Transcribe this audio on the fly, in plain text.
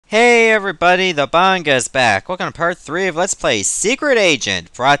Hey everybody, the Banga's back. Welcome to part 3 of Let's Play Secret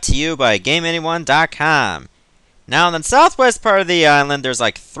Agent, brought to you by GameAnyone.com. Now, in the southwest part of the island, there's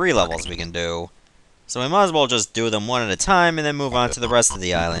like 3 levels we can do. So we might as well just do them one at a time and then move on to the rest of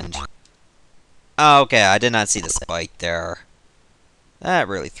the island. Oh, okay, I did not see the spike there. That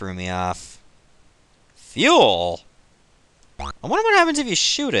really threw me off. Fuel? I wonder what happens if you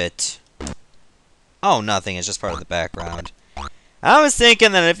shoot it. Oh, nothing, it's just part of the background. I was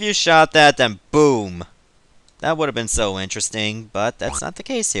thinking that if you shot that, then boom! That would have been so interesting, but that's not the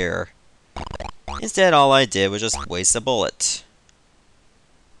case here. Instead, all I did was just waste a bullet.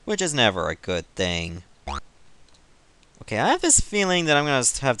 Which is never a good thing. Okay, I have this feeling that I'm going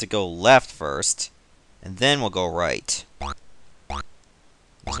to have to go left first, and then we'll go right.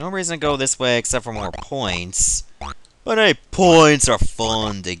 There's no reason to go this way except for more points. But hey, points are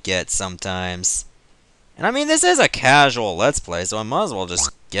fun to get sometimes. And I mean, this is a casual Let's Play, so I might as well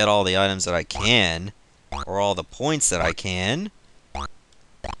just get all the items that I can. Or all the points that I can.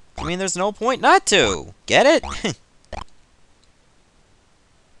 I mean, there's no point not to. Get it?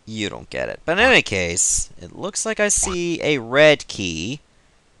 You don't get it. But in any case, it looks like I see a red key.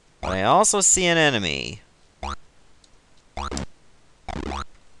 But I also see an enemy.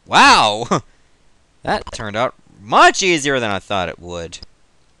 Wow! That turned out much easier than I thought it would.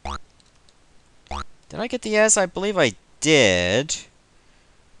 Did I get the S? I believe I did.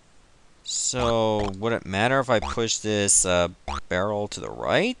 So, would it matter if I push this barrel to the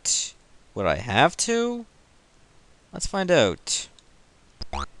right? Would I have to? Let's find out.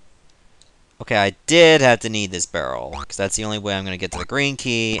 Okay, I did have to need this barrel, because that's the only way I'm going to get to the green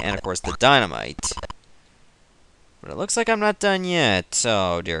key, and of course the dynamite. But it looks like I'm not done yet.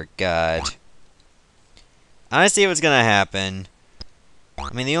 Oh, dear God. I see what's going to happen.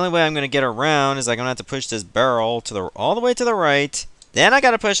 I mean, the only way I'm going to get around is I'm going to have to push this barrel to all the way to the right. Then I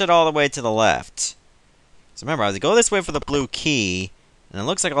got to push it all the way to the left. So remember, I have to go this way for the blue key. And it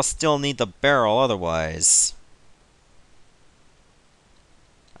looks like I'll still need the barrel otherwise.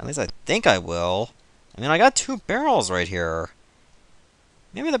 At least I think I will. I mean, I got 2 barrels right here.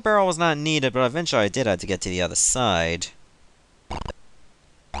 Maybe the barrel was not needed, but eventually I did have to get to the other side.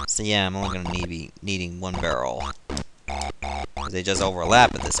 So yeah, I'm only going to be needing 1 barrel. They just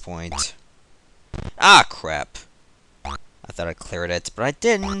overlap at this point. Ah, crap. I thought I cleared it, but I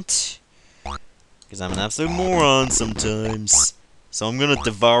didn't. Because I'm an absolute moron sometimes. So I'm gonna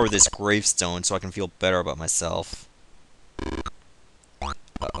devour this gravestone so I can feel better about myself.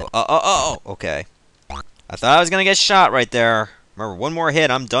 Okay. I thought I was gonna get shot right there. Remember, 1 more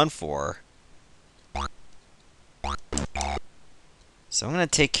hit, I'm done for. So I'm gonna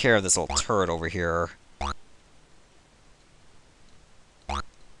take care of this little turret over here.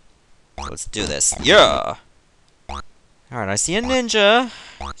 Let's do this. Yeah! Alright, I see a ninja,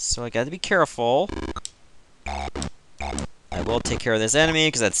 so I gotta be careful. I will take care of this enemy,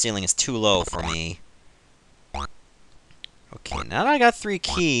 because that ceiling is too low for me. Okay, now that I got 3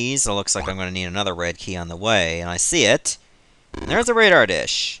 keys, it looks like I'm gonna need another red key on the way, and I see it. And there's a radar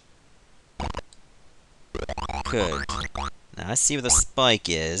dish. Good. Now I see where the spike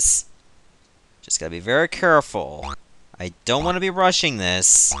is. Just gotta be very careful. I don't want to be rushing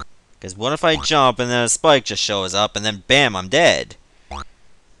this. Because what if I jump and then a spike just shows up and then bam, I'm dead.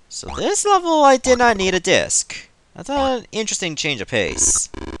 So this level I did not need a disc. That's an interesting change of pace.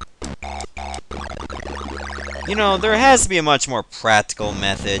 You know, there has to be a much more practical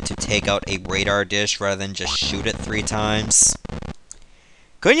method to take out a radar dish rather than just shoot it 3 times.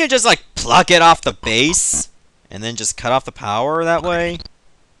 Couldn't you just like pluck it off the base and then just cut off the power that way?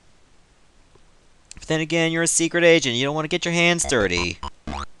 But then again, you're a secret agent, you don't want to get your hands dirty.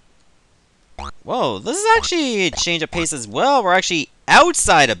 Whoa, this is actually a change of pace as well. We're actually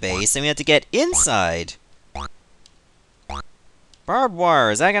outside a base, and we have to get inside. Barbed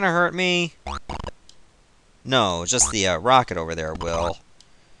wire, is that gonna hurt me? No, just the rocket over there will.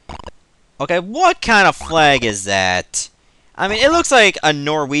 Okay, what kind of flag is that? I mean, it looks like a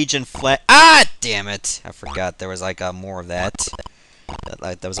Norwegian flag. Ah, damn it! I forgot there was like more of that.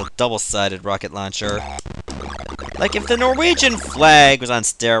 That was a double-sided rocket launcher. Like, if the Norwegian flag was on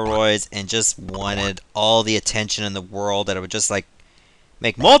steroids and just wanted all the attention in the world, that it would just, like,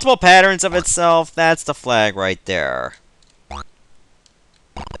 make multiple patterns of itself, that's the flag right there.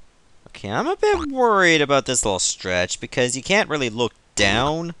 Okay, I'm a bit worried about this little stretch, because you can't really look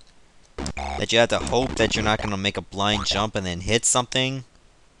down. That you have to hope that you're not going to make a blind jump and then hit something,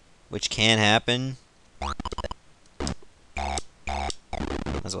 which can happen. Might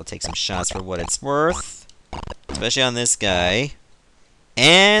as well take some shots for what it's worth. Especially on this guy.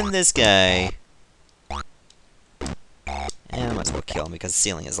 And this guy. And I might as well kill him because the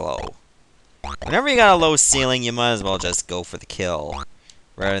ceiling is low. Whenever you got a low ceiling, you might as well just go for the kill.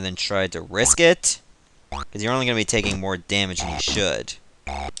 Rather than try to risk it. Because you're only going to be taking more damage than you should.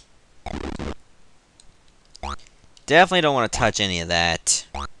 Definitely don't want to touch any of that.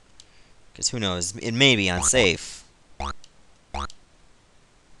 Because who knows, it may be unsafe.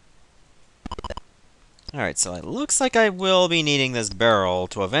 Alright, so it looks like I will be needing this barrel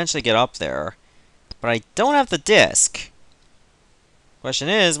to eventually get up there. But I don't have the disc. Question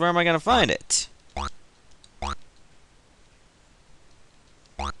is, where am I going to find it?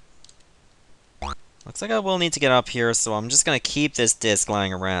 Looks like I will need to get up here, so I'm just going to keep this disc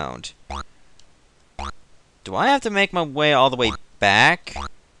lying around. Do I have to make my way all the way back?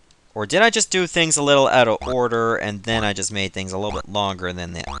 Or did I just do things a little out of order, and then I just made things a little bit longer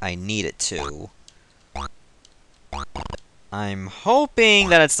than I needed to? I'm hoping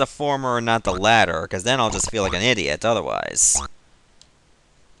that it's the former and not the latter, because then I'll just feel like an idiot otherwise.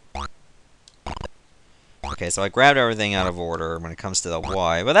 Okay, so I grabbed everything out of order when it comes to the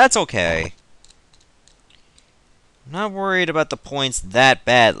Y, but that's okay. I'm not worried about the points that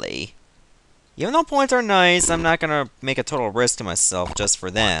badly. Even though points are nice, I'm not gonna make a total risk to myself just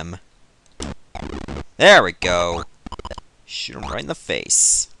for them. There we go. Shoot him right in the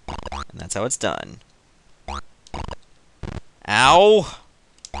face. And that's how it's done. Ow!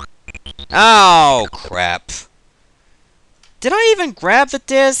 Ow! Crap. Did I even grab the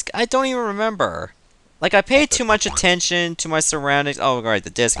disc? I don't even remember. Like, I paid too much attention to my surroundings. Oh, right, the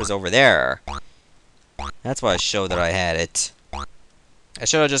disc was over there. That's why I showed that I had it. I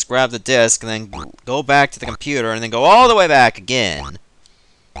should have just grabbed the disc and then go back to the computer and then go all the way back again.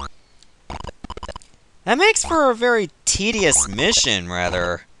 That makes for a very tedious mission,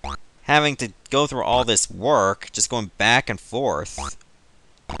 rather. Having to go through all this work, just going back and forth.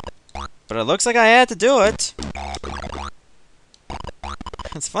 But it looks like I had to do it.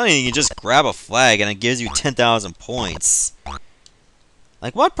 It's funny, you just grab a flag and it gives you 10,000 points.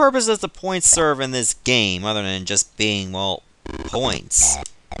 Like, what purpose does the points serve in this game other than just being, well, points?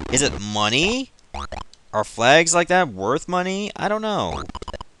 Is it money? Are flags like that worth money? I don't know.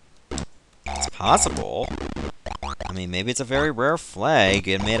 It's possible. I mean, maybe it's a very rare flag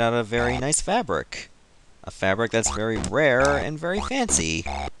and made out of very nice fabric. A fabric that's very rare and very fancy.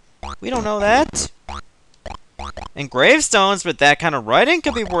 We don't know that. And gravestones with that kind of writing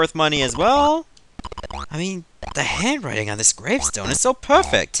could be worth money as well. I mean, the handwriting on this gravestone is so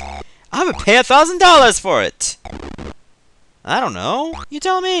perfect. I would pay $1,000 for it. I don't know. You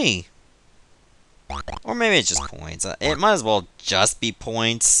tell me. Or maybe it's just points. It might as well just be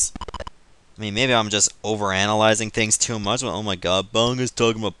points. I mean, maybe I'm just overanalyzing things too much. Oh my god, Bunga's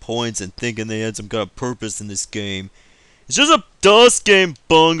talking about points and thinking they had some kind of purpose in this game. It's just a DOS game,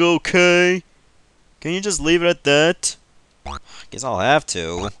 Bunga, okay? Can you just leave it at that? Guess I'll have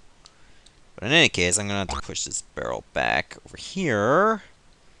to. But in any case, I'm going to have to push this barrel back over here.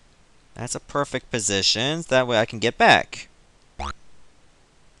 That's a perfect position. That way I can get back.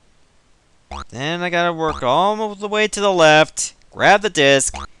 Then I gotta work all the way to the left, grab the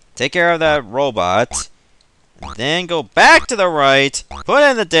disc, take care of that robot, and then go back to the right, put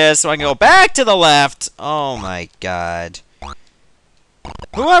in the disc so I can go back to the left. Oh my god.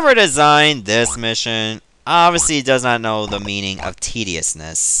 Whoever designed this mission obviously does not know the meaning of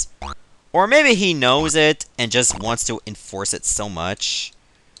tediousness. Or maybe he knows it and just wants to enforce it so much.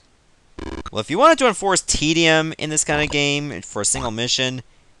 Well, if you wanted to enforce tedium in this kind of game for a single mission,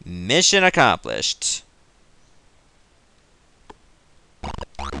 mission accomplished.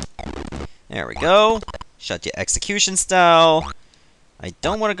 There we go. Shut your execution style. I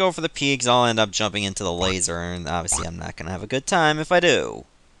don't want to go for the P because I'll end up jumping into the laser, and obviously I'm not going to have a good time if I do.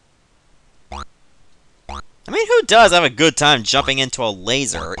 I mean, who does have a good time jumping into a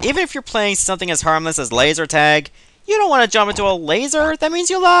laser? Even if you're playing something as harmless as laser tag, you don't want to jump into a laser. That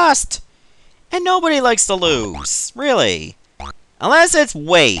means you lost. And nobody likes to lose, really. Unless it's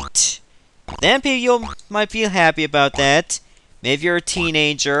weight. Then you might feel happy about that. Maybe you're a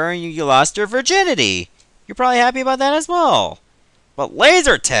teenager and you lost your virginity. You're probably happy about that as well. But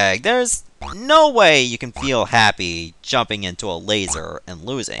laser tag, there's no way you can feel happy jumping into a laser and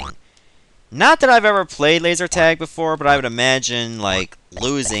losing. Not that I've ever played laser tag before, but I would imagine, like,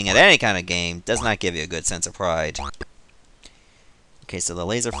 losing at any kind of game does not give you a good sense of pride. Okay, so the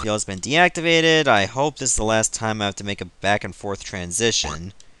laser field has been deactivated. I hope this is the last time I have to make a back and forth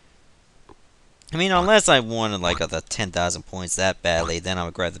transition. I mean, unless I wanted, like, the 10,000 points that badly, then I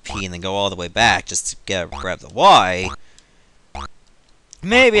would grab the P and then go all the way back just to grab the Y.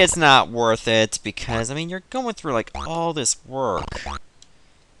 Maybe it's not worth it, because, I mean, you're going through, like, all this work.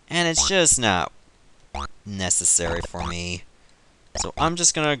 And it's just not necessary for me. So I'm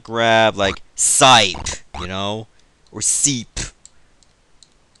just gonna grab, like, sipe, you know? Or seep.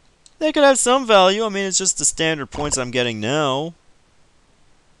 They could have some value. I mean, it's just the standard points I'm getting now.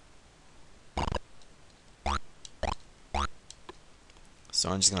 So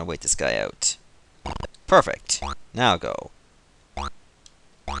I'm just gonna wait this guy out. Perfect. Now go.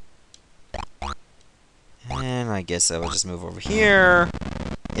 And I guess I will just move over here.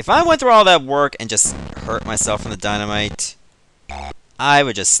 If I went through all that work and just hurt myself from the dynamite, I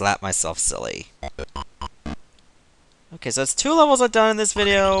would just slap myself silly. Okay, so that's 2 levels I've done in this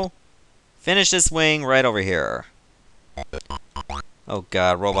video. Finish this wing right over here. Oh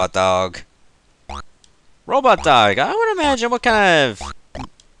god, robot dog. Robot dog, I would imagine what kind of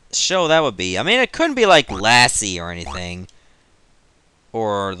show that would be. I mean, it couldn't be like Lassie or anything.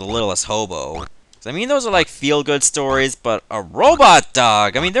 Or The Littlest Hobo. I mean, those are like feel-good stories, but a robot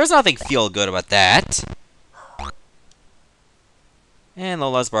dog! I mean, there's nothing feel-good about that. And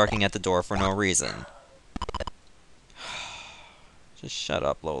Lola's barking at the door for no reason. Just shut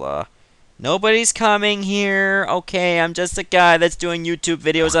up, Lola. Nobody's coming here. Okay, I'm just a guy that's doing YouTube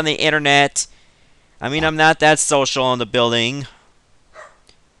videos on the internet. I mean, I'm not that social in the building.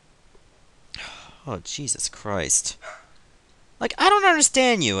 Oh, Jesus Christ. Like, I don't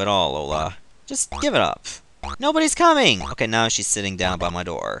understand you at all, Lola. Just give it up. Nobody's coming! Okay, now she's sitting down by my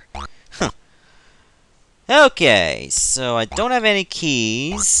door. Okay, so I don't have any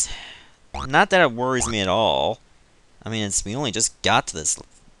keys. Not that it worries me at all. I mean, we only just got to this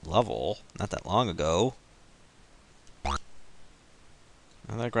level not that long ago. Now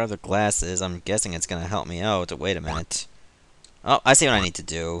that I grab the glasses, I'm guessing it's gonna help me out. Wait a minute. Oh, I see what I need to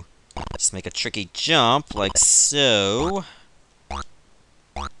do. Just make a tricky jump, like so.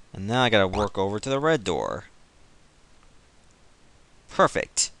 And now I gotta work over to the red door.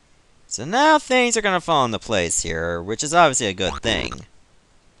 Perfect. So now things are gonna fall into place here, which is obviously a good thing.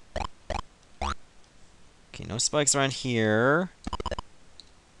 Okay, no spikes around here.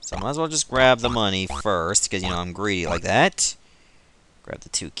 So I might as well just grab the money first, because, you know, I'm greedy like that. Grab the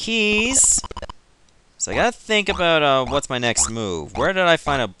 2 keys. So I gotta think about, what's my next move. Where did I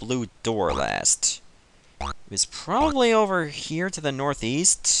find a blue door last? It was probably over here to the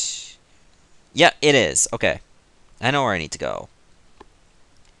northeast. Yeah, it is. Okay. I know where I need to go.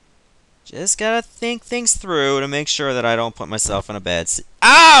 Just gotta think things through to make sure that I don't put myself in a bad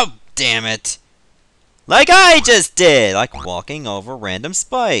Ow! Damn it! Like I just did! Like walking over random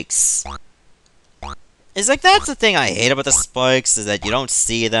spikes. It's like, that's the thing I hate about the spikes, is that you don't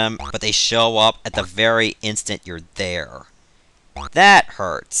see them, but they show up at the very instant you're there. That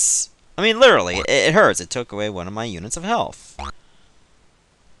hurts. I mean, literally, it hurts. It took away one of my units of health.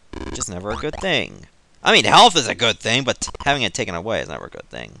 Which is never a good thing. I mean, health is a good thing, but having it taken away is never a good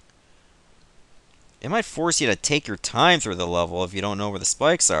thing. It might force you to take your time through the level if you don't know where the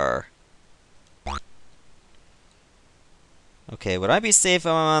spikes are. Okay, would I be safe if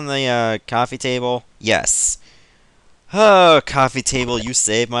I'm on the coffee table? Yes. Oh, coffee table, you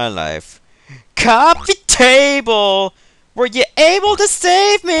saved my life. Coffee table! Were you able to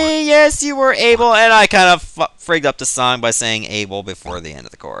save me? Yes, you were able. And I kind of frigged up the song by saying able before the end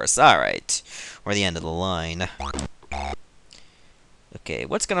of the chorus. Alright. Or the end of the line. Okay,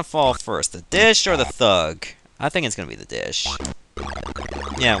 what's gonna fall first? The dish or the thug? I think it's gonna be the dish.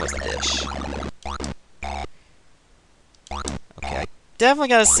 Yeah, it was the dish. Okay, I definitely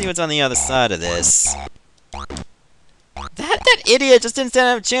gotta see what's on the other side of this. That idiot just didn't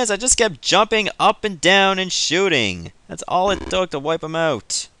stand a chance. I just kept jumping up and down and shooting. That's all it took to wipe him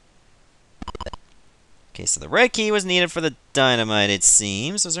out. Okay, so the red key was needed for the dynamite, it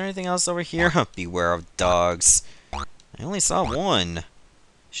seems. Is there anything else over here? Beware of dogs. I only saw one.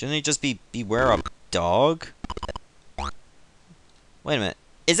 Shouldn't it just be beware of dog? Wait a minute.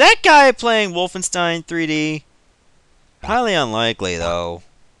 Is that guy playing Wolfenstein 3D? Highly unlikely, though.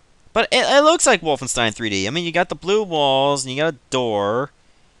 But it looks like Wolfenstein 3D. I mean, you got the blue walls, and you got a door.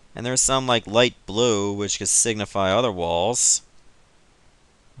 And there's some, like, light blue, which could signify other walls.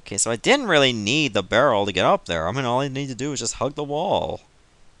 Okay, so I didn't really need the barrel to get up there. I mean, all I need to do is just hug the wall.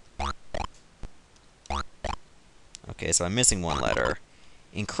 Okay, so I'm missing one letter.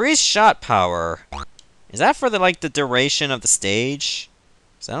 Increased shot power. Is that for, the duration of the stage?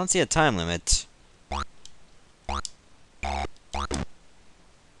 Because I don't see a time limit.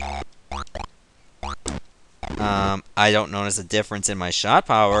 I don't notice a difference in my shot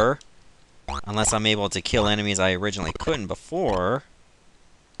power. Unless I'm able to kill enemies I originally couldn't before.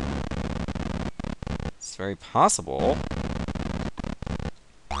 It's very possible.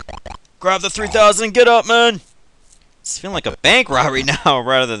 Grab the 3000 and get up, man! It's feeling like a bank robbery now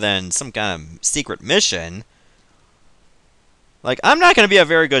rather than some kind of secret mission. Like, I'm not going to be a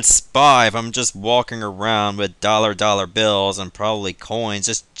very good spy if I'm just walking around with dollar bills and probably coins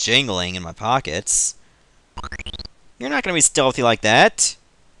just jingling in my pockets. You're not going to be stealthy like that.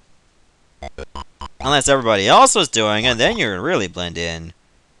 Unless everybody else was doing it, then you're going to really blend in.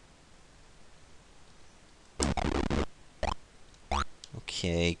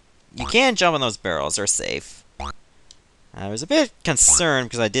 Okay. You can jump on those barrels. They're safe. I was a bit concerned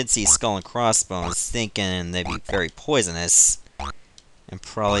because I did see skull and crossbones, thinking they'd be very poisonous. And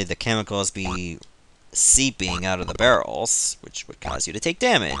probably the chemicals be seeping out of the barrels, which would cause you to take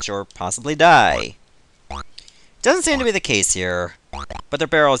damage or possibly die. Doesn't seem to be the case here, but they're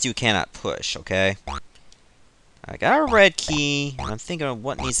barrels you cannot push, okay? I got a red key, and I'm thinking of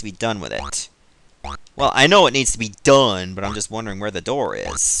what needs to be done with it. Well, I know it needs to be done, but I'm just wondering where the door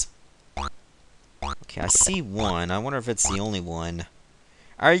is. Okay, I see one. I wonder if it's the only one.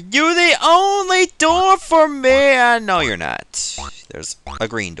 Are you the only door for me? No, you're not. There's a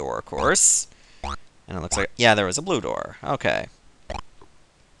green door, of course. And it looks like... yeah, there was a blue door. Okay.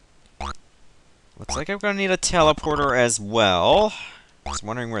 Looks like I'm going to need a teleporter as well. Just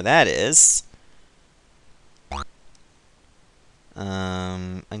wondering where that is.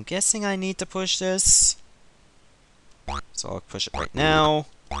 I'm guessing I need to push this. So I'll push it right now.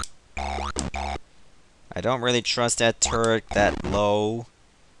 I don't really trust that turret that low.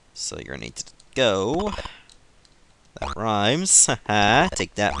 So you're gonna need to go. That rhymes. Haha.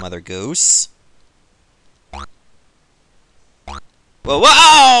 Take that, Mother Goose. Whoa,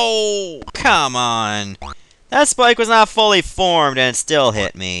 whoa! Come on! That spike was not fully formed and it still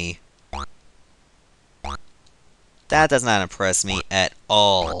hit me. That does not impress me at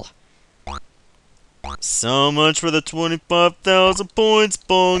all. So much for the 25,000 points,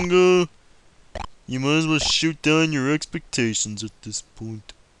 Bonga! You might as well shoot down your expectations at this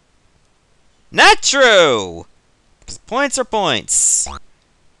point. Not true! Because points are points.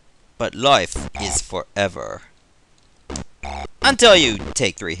 But life is forever. Until you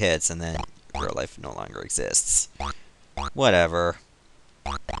take 3 hits and then real life no longer exists. Whatever.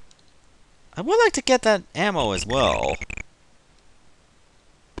 I would like to get that ammo as well.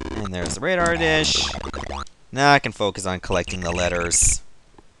 And there's the radar dish. Now I can focus on collecting the letters.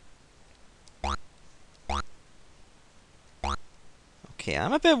 Okay,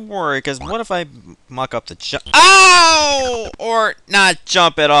 I'm a bit worried, because what if I muck up the jump? Ow! Or not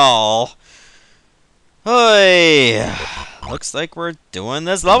jump at all. Hey, looks like we're doing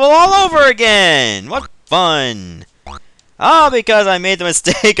this level all over again. What fun. Oh, because I made the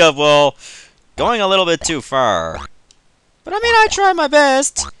mistake of, well, going a little bit too far. But I mean, I tried my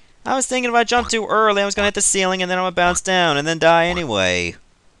best. I was thinking if I jumped too early, I was going to hit the ceiling and then I would bounce down and then die anyway.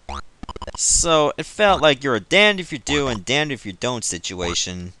 So, it felt like you're a damned if you do and damned if you don't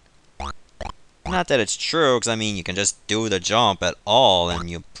situation. Not that it's true, because I mean, you can just do the jump at all and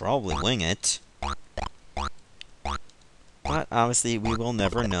you'll probably wing it. But obviously, we will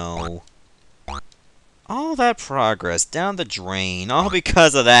never know. All that progress down the drain, all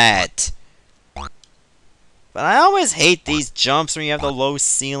because of that. But I always hate these jumps when you have the low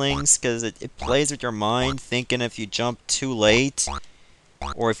ceilings, because it plays with your mind, thinking if you jump too late,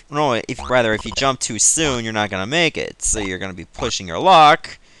 or if you jump too soon, you're not going to make it. So you're going to be pushing your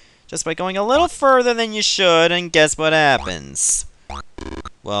luck, just by going a little further than you should, and guess what happens?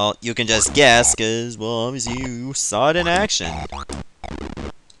 Well, you can just guess, because, well, obviously you saw it in action.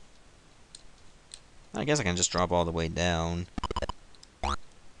 I guess I can just drop all the way down.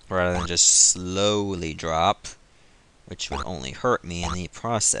 Rather than just slowly drop, which would only hurt me in the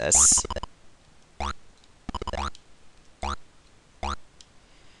process.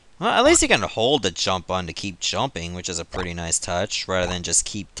 Well, at least you can hold the jump button to keep jumping, which is a pretty nice touch, rather than just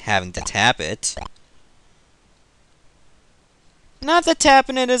keep having to tap it. Not that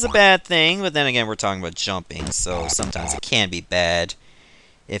tapping it is a bad thing, but then again, we're talking about jumping, so sometimes it can be bad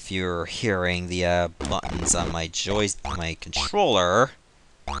if you're hearing the buttons on my controller.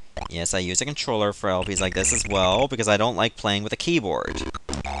 Yes, I use a controller for LPs like this as well, because I don't like playing with a keyboard.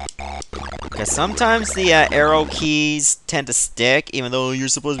 Because sometimes the arrow keys tend to stick, even though you're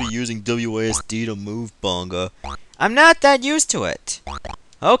supposed to be using WASD to move, Bonga. I'm not that used to it.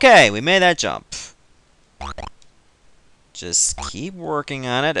 Okay, we made that jump. Just keep working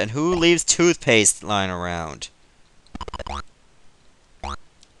on it, and who leaves toothpaste lying around?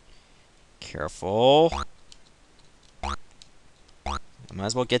 Careful. I might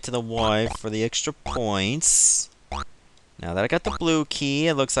as well get to the Y for the extra points. Now that I got the blue key,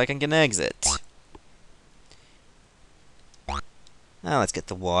 it looks like I can exit. Now let's get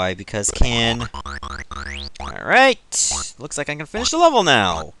the Y, because can. Alright. Looks like I can finish the level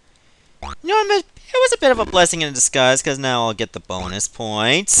now. You know, it was a bit of a blessing in disguise, because now I'll get the bonus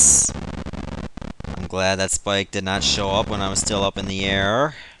points. I'm glad that spike did not show up when I was still up in the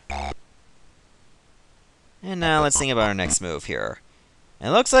air. And now let's think about our next move here. It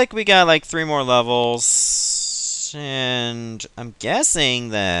looks like we got like 3 more levels. And I'm guessing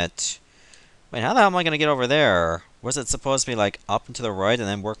that... Wait, how the hell am I going to get over there? Was it supposed to be like up and to the right and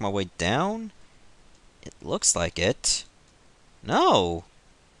then work my way down? It looks like it. No.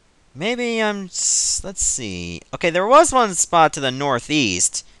 Maybe I'm... Let's see. Okay, there was one spot to the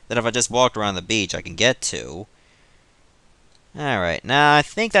northeast that if I just walked around the beach I can get to. Alright, now I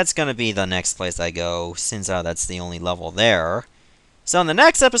think that's going to be the next place I go, since that's the only level there. So in the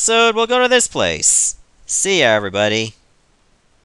next episode, we'll go to this place. See ya, everybody.